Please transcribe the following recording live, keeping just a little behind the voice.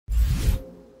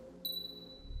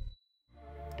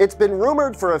It's been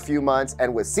rumored for a few months,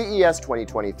 and with CES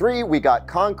 2023, we got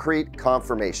concrete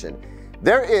confirmation.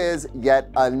 There is yet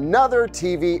another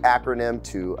TV acronym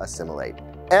to assimilate: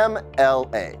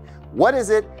 MLA. What is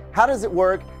it? How does it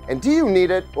work? And do you need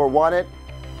it or want it?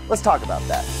 Let's talk about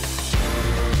that.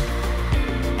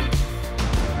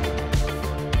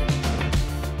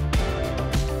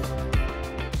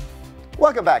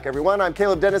 Welcome back, everyone. I'm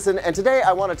Caleb Dennison, and today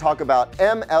I want to talk about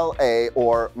MLA,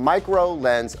 or Micro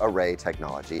Lens Array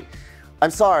Technology.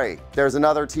 I'm sorry, there's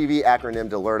another TV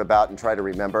acronym to learn about and try to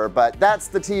remember, but that's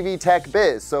the TV tech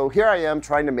biz, so here I am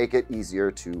trying to make it easier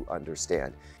to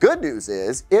understand. Good news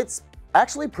is, it's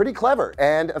actually pretty clever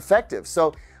and effective.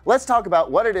 So let's talk about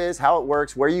what it is, how it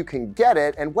works, where you can get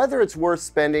it, and whether it's worth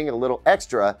spending a little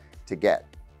extra to get.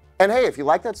 And hey, if you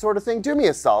like that sort of thing, do me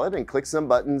a solid and click some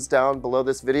buttons down below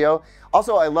this video.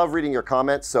 Also, I love reading your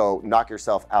comments, so knock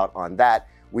yourself out on that.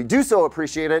 We do so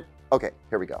appreciate it. Okay,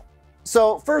 here we go.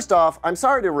 So first off, I'm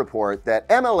sorry to report that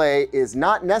MLA is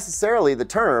not necessarily the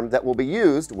term that will be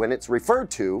used when it's referred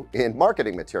to in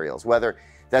marketing materials, whether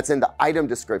that's in the item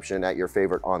description at your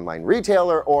favorite online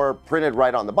retailer or printed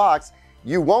right on the box.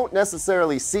 You won't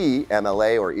necessarily see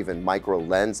MLA or even micro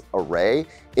lens array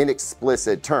in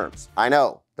explicit terms. I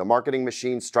know, the marketing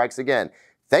machine strikes again.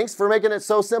 Thanks for making it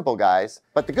so simple, guys.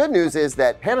 But the good news is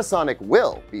that Panasonic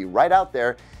will be right out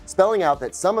there spelling out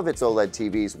that some of its OLED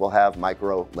TVs will have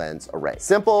micro lens array.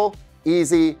 Simple,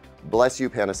 easy, bless you,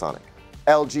 Panasonic.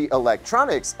 LG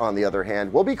Electronics, on the other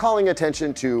hand, will be calling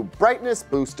attention to Brightness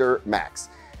Booster Max,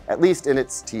 at least in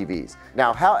its TVs.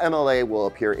 Now, how MLA will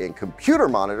appear in computer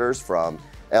monitors from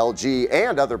LG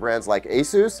and other brands like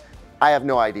Asus, I have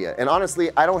no idea, and honestly,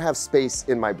 I don't have space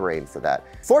in my brain for that.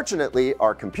 Fortunately,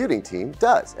 our computing team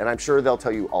does, and I'm sure they'll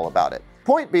tell you all about it.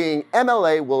 Point being,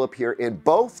 MLA will appear in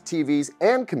both TVs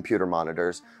and computer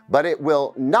monitors, but it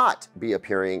will not be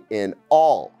appearing in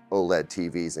all OLED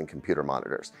TVs and computer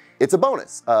monitors. It's a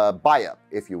bonus, a buy-up,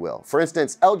 if you will. For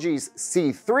instance, LG's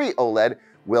C3 OLED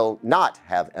will not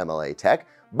have MLA tech,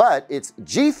 but its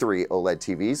G3 OLED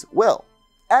TVs will.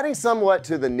 Adding somewhat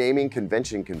to the naming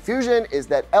convention confusion is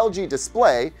that LG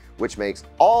Display, which makes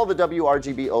all the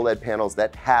WRGB OLED panels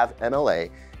that have MLA,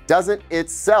 doesn't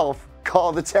itself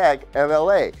call the tech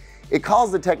MLA. It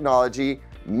calls the technology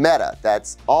Meta.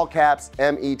 That's all caps,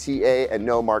 META, and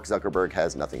no, Mark Zuckerberg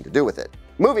has nothing to do with it.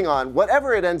 Moving on,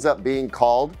 whatever it ends up being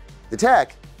called, the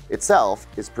tech itself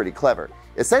is pretty clever.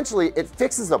 Essentially, it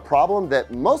fixes a problem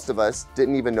that most of us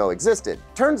didn't even know existed.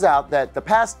 Turns out that the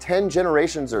past 10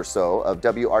 generations or so of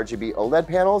WRGB OLED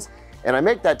panels, and I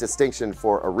make that distinction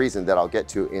for a reason that I'll get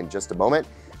to in just a moment,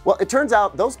 well, it turns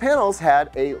out those panels had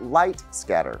a light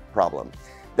scatter problem.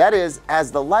 That is,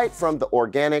 as the light from the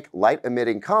organic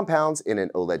light-emitting compounds in an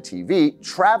OLED TV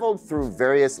traveled through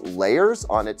various layers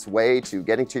on its way to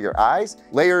getting to your eyes,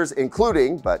 layers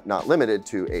including, but not limited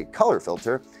to, a color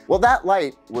filter, well, that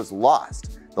light was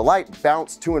lost. The light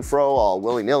bounced to and fro all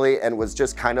willy-nilly and was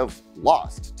just kind of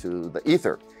lost to the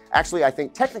ether. Actually, I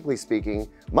think technically speaking,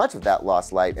 much of that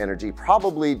lost light energy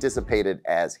probably dissipated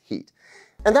as heat.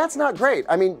 And that's not great.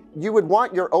 I mean, you would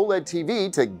want your OLED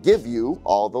TV to give you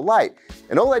all the light.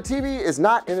 An OLED TV is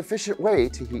not an efficient way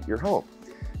to heat your home.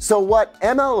 So what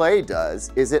MLA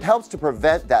does is it helps to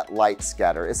prevent that light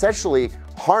scatter, essentially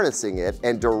harnessing it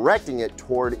and directing it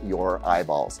toward your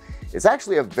eyeballs. It's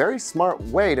actually a very smart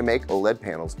way to make OLED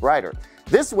panels brighter.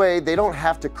 This way, they don't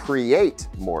have to create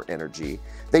more energy.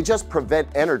 They just prevent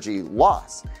energy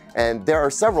loss. And there are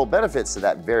several benefits to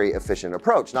that very efficient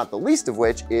approach, not the least of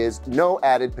which is no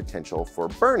added potential for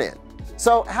burn-in.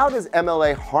 So how does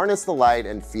MLA harness the light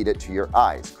and feed it to your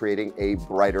eyes, creating a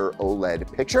brighter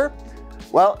OLED picture?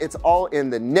 Well, it's all in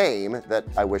the name that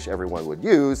I wish everyone would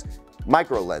use: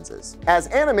 micro lenses. As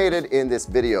animated in this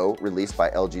video released by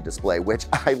LG Display, which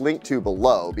I link to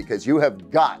below because you have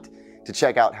got to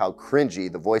check out how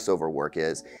cringy the voiceover work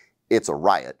is. It's a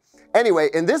riot. Anyway,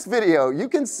 in this video, you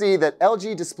can see that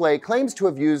LG Display claims to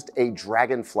have used a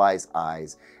dragonfly's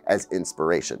eyes as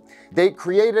inspiration. They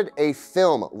created a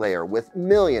film layer with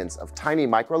millions of tiny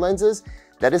micro lenses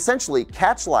that essentially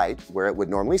catch light where it would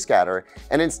normally scatter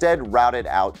and instead route it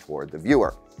out toward the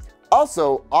viewer.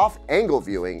 Also, off-angle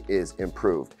viewing is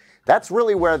improved. That's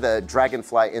really where the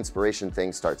dragonfly inspiration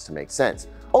thing starts to make sense.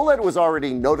 OLED was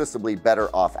already noticeably better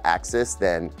off-axis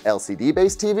than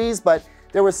LCD-based TVs, but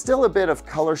there was still a bit of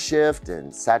color shift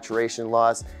and saturation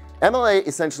loss. MLA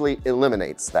essentially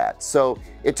eliminates that. So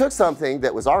it took something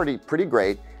that was already pretty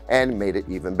great and made it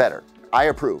even better. I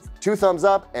approve. 2 thumbs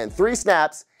up and 3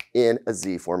 snaps in a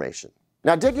Z formation.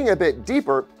 Now, digging a bit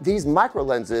deeper, these micro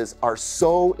lenses are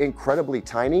so incredibly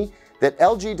tiny that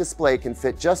LG Display can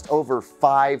fit just over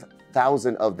 5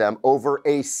 100,000 of them over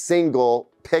a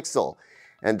single pixel.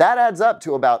 And that adds up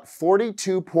to about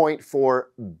 42.4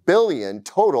 billion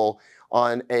total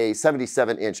on a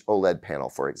 77-inch OLED panel,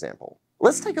 for example.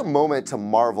 Let's take a moment to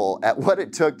marvel at what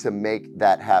it took to make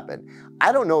that happen.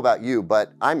 I don't know about you,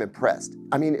 but I'm impressed.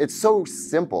 I mean, it's so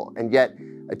simple, and yet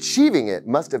achieving it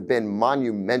must have been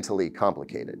monumentally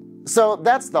complicated. So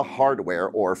that's the hardware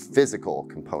or physical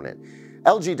component.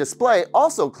 LG Display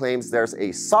also claims there's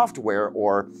a software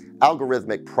or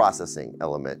algorithmic processing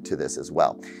element to this as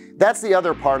well. That's the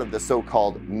other part of the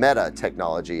so-called meta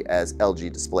technology, as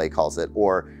LG Display calls it,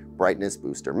 or Brightness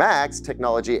Booster Max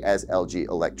technology, as LG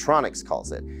Electronics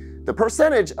calls it. The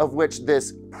percentage of which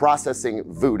this processing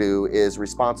voodoo is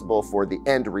responsible for the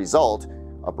end result,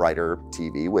 a brighter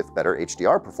TV with better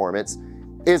HDR performance,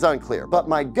 is unclear. But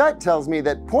my gut tells me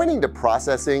that pointing to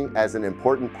processing as an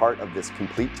important part of this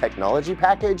complete technology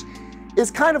package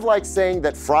is kind of like saying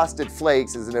that Frosted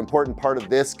Flakes is an important part of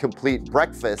this complete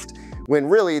breakfast, when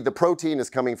really the protein is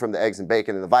coming from the eggs and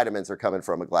bacon and the vitamins are coming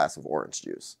from a glass of orange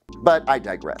juice. But I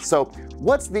digress. So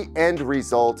what's the end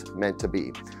result meant to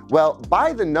be? Well,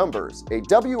 by the numbers, a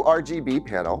WRGB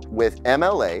panel with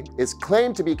MLA is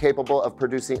claimed to be capable of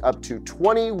producing up to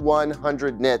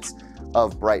 2100 nits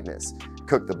of brightness.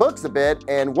 Cook the books a bit,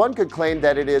 and one could claim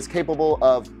that it is capable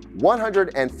of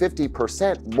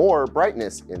 150% more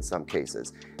brightness in some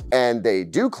cases. And they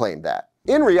do claim that.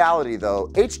 In reality though,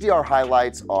 HDR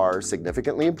highlights are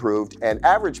significantly improved, and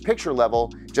average picture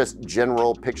level, just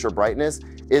general picture brightness,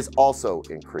 is also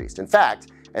increased. In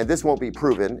fact, and this won't be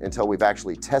proven until we've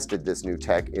actually tested this new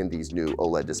tech in these new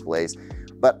OLED displays,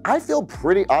 but I feel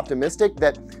pretty optimistic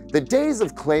that the days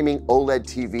of claiming OLED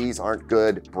TVs aren't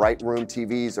good bright room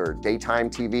TVs or daytime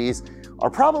TVs are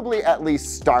probably at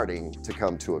least starting to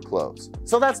come to a close.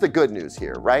 So that's the good news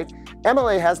here, right?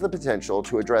 MLA has the potential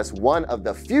to address one of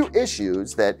the few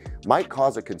issues that might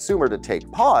cause a consumer to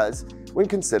take pause when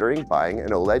considering buying an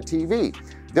OLED TV.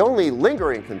 The only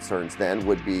lingering concerns then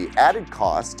would be added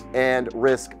cost and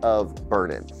risk of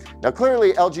burn-in. Now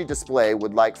clearly LG Display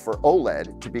would like for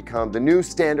OLED to become the new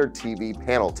standard TV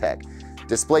panel tech,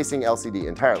 displacing LCD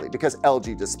entirely, because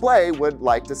LG Display would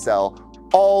like to sell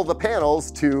all the panels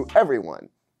to everyone.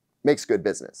 Makes good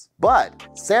business. But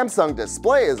Samsung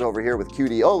Display is over here with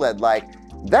QD-OLED like,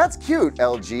 that's cute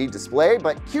LG Display,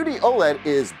 but QD-OLED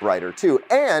is brighter too.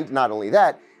 And not only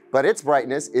that, but its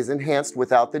brightness is enhanced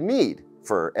without the need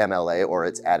for MLA or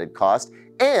its added cost.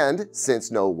 And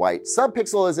since no white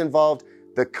subpixel is involved,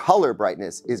 the color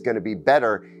brightness is going to be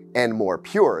better and more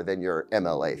pure than your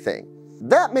MLA thing.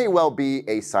 That may well be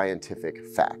a scientific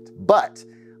fact, but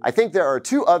I think there are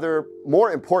two other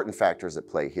more important factors at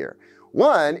play here.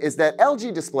 One is that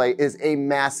LG Display is a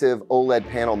massive OLED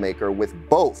panel maker with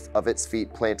both of its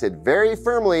feet planted very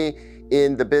firmly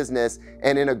in the business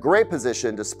and in a great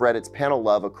position to spread its panel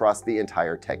love across the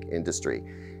entire tech industry.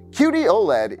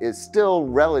 QD-OLED is still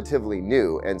relatively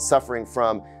new and suffering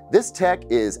from this tech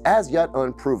is as yet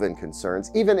unproven concerns,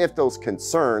 even if those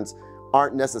concerns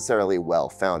aren't necessarily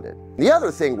well-founded. The other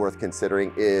thing worth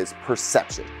considering is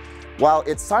perception. While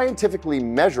it's scientifically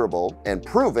measurable and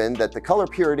proven that the color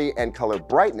purity and color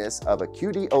brightness of a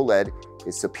QD-OLED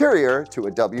is superior to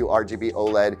a WRGB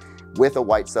OLED with a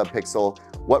white subpixel,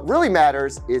 what really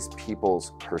matters is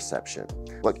people's perception.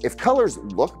 Look, if colors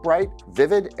look bright,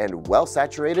 vivid, and well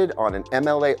saturated on an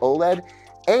MLA OLED,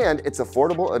 and it's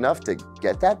affordable enough to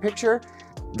get that picture,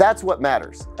 that's what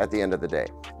matters at the end of the day.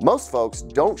 Most folks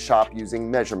don't shop using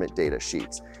measurement data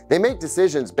sheets. They make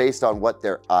decisions based on what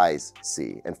their eyes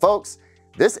see. And folks,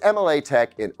 this MLA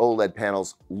tech in OLED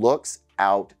panels looks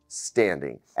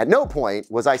outstanding. At no point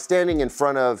was I standing in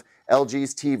front of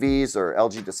LG's TVs or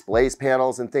LG Display's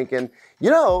panels and thinking, you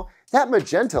know, that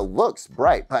magenta looks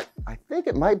bright, but I think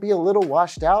it might be a little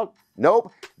washed out.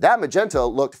 Nope, that magenta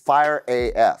looked fire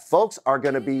AF. Folks are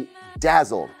gonna be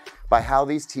dazzled by how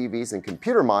these TVs and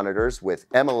computer monitors with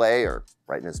MLA or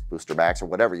Brightness Booster Max or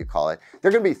whatever you call it,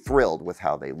 they're gonna be thrilled with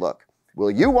how they look.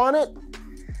 Will you want it?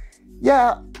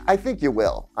 Yeah, I think you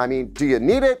will. I mean, do you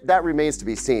need it? That remains to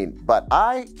be seen, but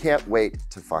I can't wait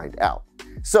to find out.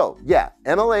 So yeah,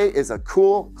 MLA is a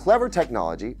cool, clever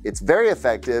technology. It's very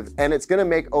effective, and it's gonna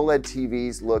make OLED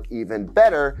TVs look even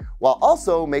better, while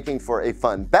also making for a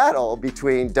fun battle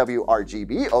between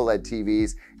WRGB OLED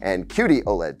TVs and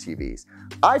QD-OLED TVs.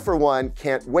 I, for one,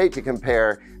 can't wait to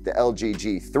compare the LG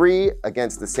G3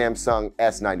 against the Samsung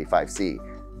S95C.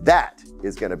 That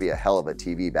is gonna be a hell of a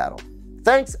TV battle.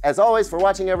 Thanks, as always, for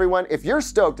watching, everyone. If you're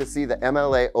stoked to see the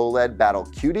MLA OLED battle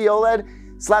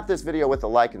QD-OLED, slap this video with a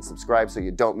like and subscribe so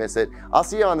you don't miss it. I'll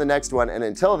see you on the next one, and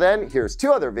until then, here's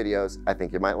two other videos I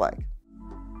think you might like.